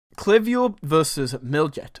Klaviyo versus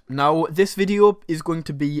Mailjet. Now, this video is going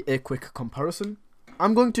to be a quick comparison.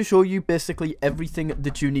 I'm going to show you basically everything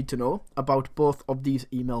that you need to know about both of these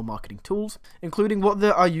email marketing tools, including what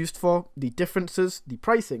they are used for, the differences, the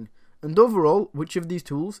pricing, and overall, which of these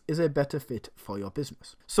tools is a better fit for your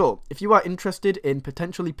business. So, if you are interested in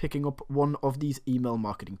potentially picking up one of these email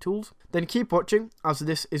marketing tools, then keep watching, as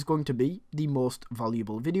this is going to be the most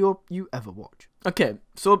valuable video you ever watch. Okay,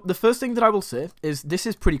 so the first thing that I will say is this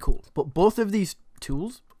is pretty cool, but both of these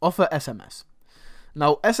tools offer SMS.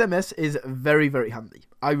 Now, SMS is very, very handy.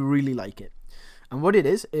 I really like it. And what it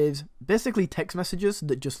is basically text messages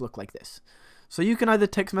that just look like this. So you can either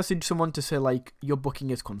text message someone to say like your booking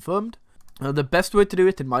is confirmed. The best way to do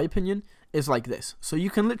it, in my opinion, is like this. So you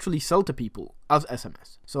can literally sell to people as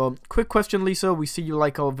SMS. So quick question, Lisa. We see you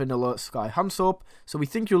like our vanilla sky hand soap. So we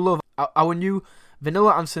think you'll love our new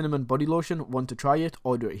vanilla and cinnamon body lotion. Want to try it?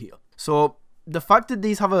 Order it here. So the fact that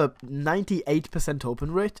these have a 98%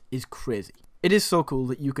 open rate is crazy. It is so cool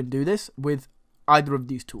that you can do this with either of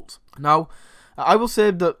these tools. Now, I will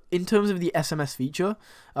say that in terms of the SMS feature,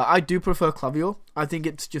 I do prefer Klaviyo. I think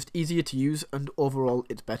it's just easier to use and overall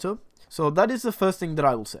it's better. So that is the first thing that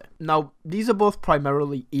I will say. Now, these are both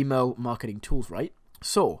primarily email marketing tools, right?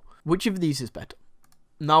 So, which of these is better?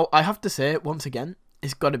 Now, I have to say, once again,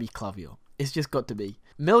 it's got to be Klaviyo. It's just got to be.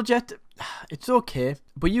 Mailjet, it's okay,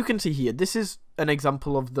 but you can see here, this is an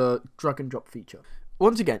example of the drag and drop feature.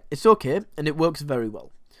 Once again, it's okay, and it works very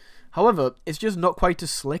well. However, it's just not quite as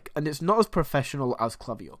slick, and it's not as professional as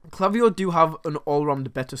Klaviyo. Klaviyo do have an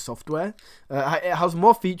all-round better software. It has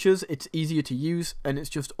more features, it's easier to use, and it's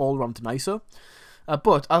just all-round nicer.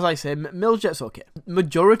 But, as I say, Mailjet's okay.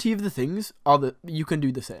 Majority of the things are that you can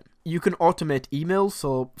do the same. You can automate emails,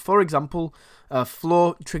 so, for example,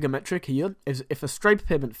 flow trigonometric here is if a Stripe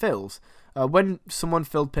payment fails, when someone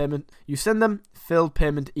failed payment, you send them failed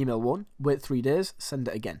payment email 1, wait 3 days, send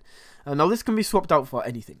it again. Now this can be swapped out for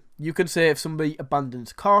anything. You can say if somebody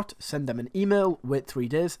abandons cart, send them an email, wait 3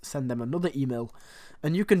 days, send them another email,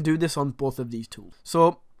 and you can do this on both of these tools.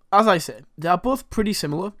 So, as I said, they are both pretty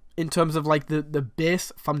similar in terms of like the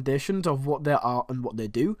base foundations of what they are and what they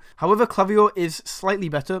do. However, Klaviyo is slightly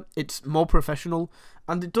better, it's more professional,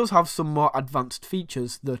 and it does have some more advanced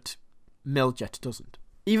features that Mailjet doesn't.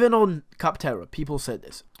 Even on Capterra, people say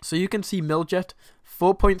this. So you can see Mailjet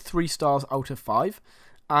 4.3 stars out of 5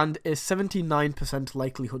 and a 79%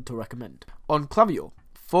 likelihood to recommend. On Klaviyo,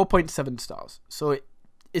 4.7 stars. So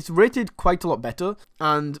it's rated quite a lot better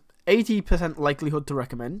and 80% likelihood to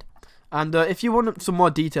recommend. And if you want some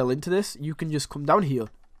more detail into this, you can just come down here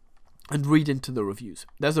and read into the reviews.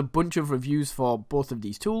 There's a bunch of reviews for both of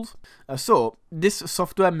these tools. So this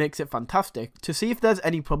software makes it fantastic to see if there's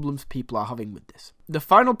any problems people are having with this. The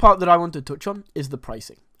final part that I want to touch on is the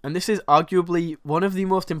pricing. And this is arguably one of the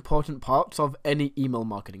most important parts of any email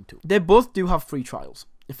marketing tool. They both do have free trials.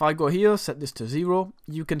 If I go here, set this to 0,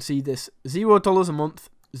 you can see this $0 a month,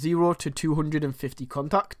 0 to 250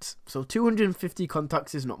 contacts. So 250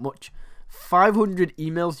 contacts is not much. 500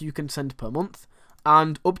 emails you can send per month,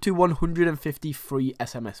 and up to 150 free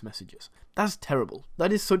SMS messages. That's terrible.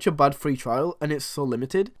 That is such a bad free trial, and it's so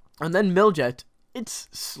limited. And then Mailjet, it's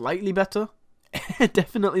slightly better.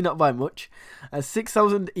 Definitely not by much.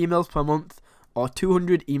 6,000 emails per month, or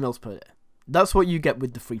 200 emails per day. That's what you get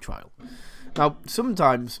with the free trial. Now,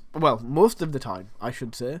 sometimes, well, most of the time, I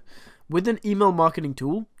should say, with an email marketing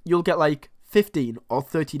tool, you'll get like 15 or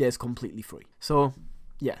 30 days completely free. So,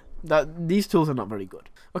 yeah, these tools are not very good.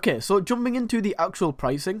 Okay, so jumping into the actual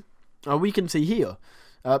pricing, we can see here,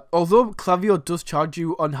 although Klaviyo does charge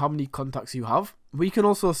you on how many contacts you have, we can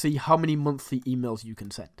also see how many monthly emails you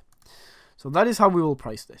can send. So that is how we will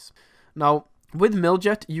price this. Now, with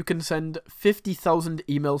Mailjet, you can send 50,000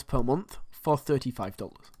 emails per month for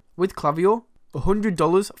 $35. With Klaviyo,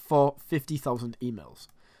 $100 for 50,000 emails.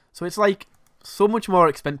 So it's like so much more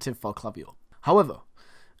expensive for Klaviyo. However,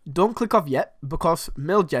 don't click off yet, because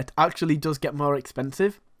Mailjet actually does get more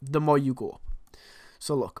expensive the more you go up.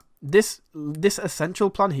 So look, this essential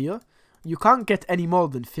plan here, you can't get any more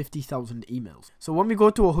than 50,000 emails. So when we go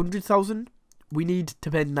to 100,000, we need to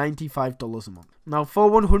pay $95 a month. Now for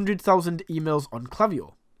 100,000 emails on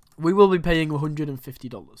Klaviyo, we will be paying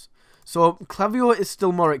 $150. So Klaviyo is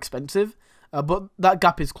still more expensive, but that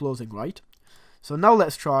gap is closing, right? So now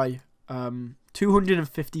let's try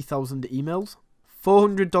 250,000 emails.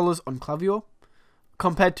 $400 on Klaviyo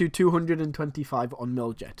compared to $225 on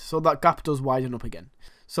Mailjet. So that gap does widen up again.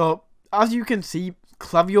 So as you can see,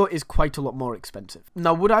 Klaviyo is quite a lot more expensive.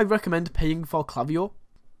 Now, would I recommend paying for Klaviyo?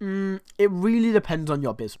 It really depends on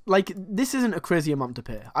your business. Like, this isn't a crazy amount to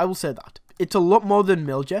pay. I will say that. It's a lot more than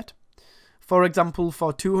Mailjet. For example,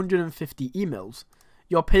 for 250 emails,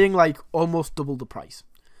 you're paying like almost double the price.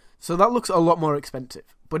 So that looks a lot more expensive.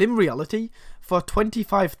 But in reality, for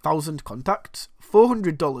 25,000 contacts,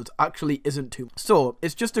 $400 actually isn't too much. So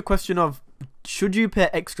it's just a question of, should you pay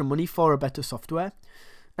extra money for a better software?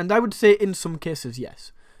 And I would say in some cases,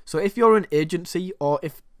 yes. So if you're an agency, or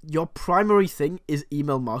if your primary thing is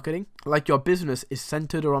email marketing, like your business is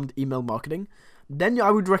centered around email marketing, then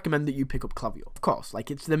I would recommend that you pick up Klaviyo. Of course,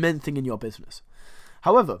 like it's the main thing in your business.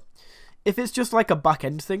 However, if it's just like a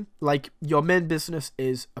back-end thing, like your main business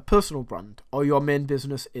is a personal brand, or your main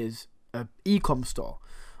business is an e-com store,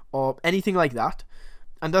 or anything like that,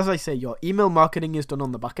 and as I say, your email marketing is done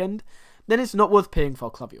on the back end, then it's not worth paying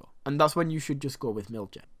for Klaviyo, and that's when you should just go with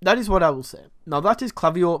Mailjet. That is what I will say. Now that is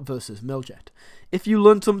Klaviyo versus Mailjet. If you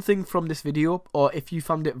learned something from this video, or if you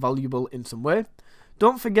found it valuable in some way,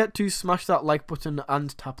 don't forget to smash that like button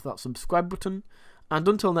and tap that subscribe button, and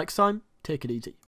until next time, take it easy.